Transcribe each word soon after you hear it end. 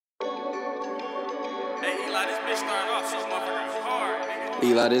Hey, Eli, this bitch started off so motherfucking hard, nigga.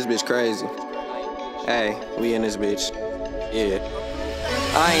 Eli, this bitch crazy. Hey, we in this bitch. Yeah.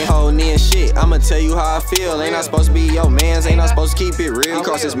 I ain't holding in shit, I'ma tell you how I feel. Ain't I supposed to be your mans, ain't I supposed to keep it real? He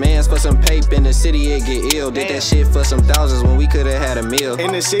crossed his mans for some paper, in the city it get ill. Did that shit for some thousands when we could've had a meal.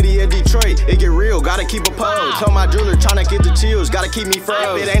 In the city of Detroit, it get real, gotta keep a pose. Tell my jeweler tryna get the chills, gotta keep me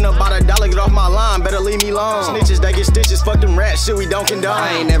froze. If it ain't about $1, get off my line, better leave me alone. Snitches, they get stitches, fuck them rats, shit we don't condone.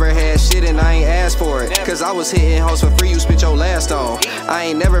 I ain't never had shit and I ain't asked for it, cause I was hitting hoes for free, you spit your last on. I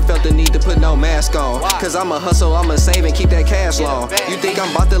ain't never felt the need to put no mask on, cause I'ma hustle, I'ma save and keep that cash long. You think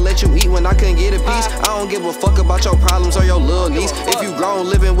I'm about to let you eat when I couldn't get a piece? I don't give a fuck about your problems or your little niece. If you grown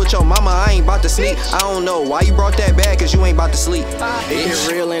living with your mama, I ain't about to sneak. I don't know why you brought that back, cause you ain't about to sleep. It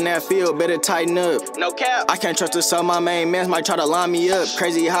get real in that field, better tighten up. No cap. I can't trust this, so my main mans might try to line me up.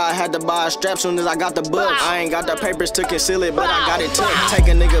 Crazy how I had to buy a strap soon as I got the bucks. I ain't got the papers to conceal it, but I got it tucked. Take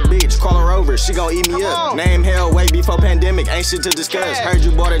a nigga bitch, call her over, she gon' eat me up. Name hell way before pandemic, ain't shit to discuss. Heard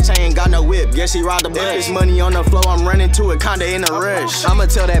you bought a chain, got no whip, guess he ride the bus. This money on the floor, I'm running to it, kinda in a rush. I'ma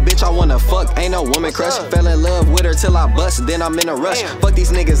tell that bitch I wanna fuck, ain't no woman crush. Fell in love with her till I bust, then I'm in a rush. Fuck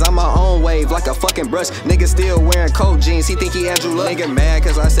these niggas, I'm my own wave like a fucking brush. Nigga still wearing coat jeans, he think he Andrew Luck. Nigga mad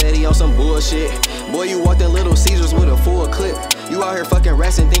cause I said he on some bullshit. Boy, you walked in Little Caesars with a full clip. You out here fucking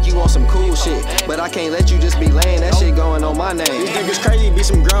rats and think you want some cool shit, but I can't let you just be laying that shit going on my name. These niggas crazy, be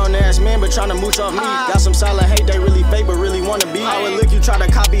some grown ass men, but tryna mooch off me. Got some solid hate, they really fake, but really wanna be. I would look, you try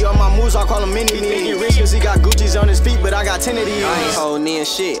to copy all my moves, I'll call him mini. He think he rich cause he got Gucci's on his feet, but I got 10 of these. I ain't holding in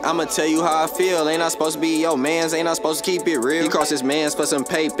shit, I'ma tell you how I feel. Ain't I supposed to be your mans, ain't I supposed to keep it real? He crossed his mans for some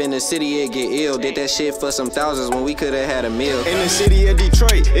paper, in the city it get ill. Did that shit for some thousands when we could've had a meal. In the city of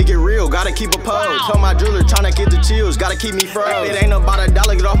Detroit, it get real, gotta keep a pose. Tell my jeweler tryna get the chills, gotta keep me froze. If it ain't about $1,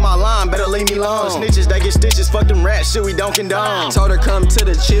 get off my line, better leave me alone. Snitches, they get stitches, fuck them rats, shit we don't condone. Told her come to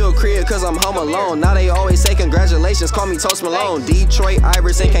the chill crib cause I'm home alone. Now they always say congratulations, call me Toastman. Detroit,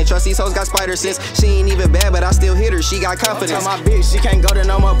 Iverson, can't trust these hoes, got spider sense. She ain't even bad, but I still hit her, she got confidence. Tell my bitch she can't go to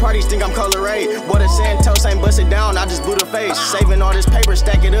no more parties, think I'm Colorade. Boy, the Santos ain't bust it down, I just blew the face. Saving all this paper,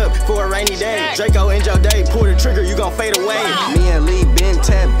 stack it up for a rainy day. Draco, end your day, pull the trigger, you gon' fade away. Me and Lee been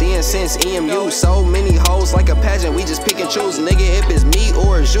tapped in since EMU. So many hoes like a pageant, we just pick and choose. Nigga, if it's me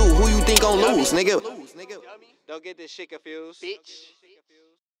or it's you, who you think gon' lose, nigga? Don't get this shit confused, bitch.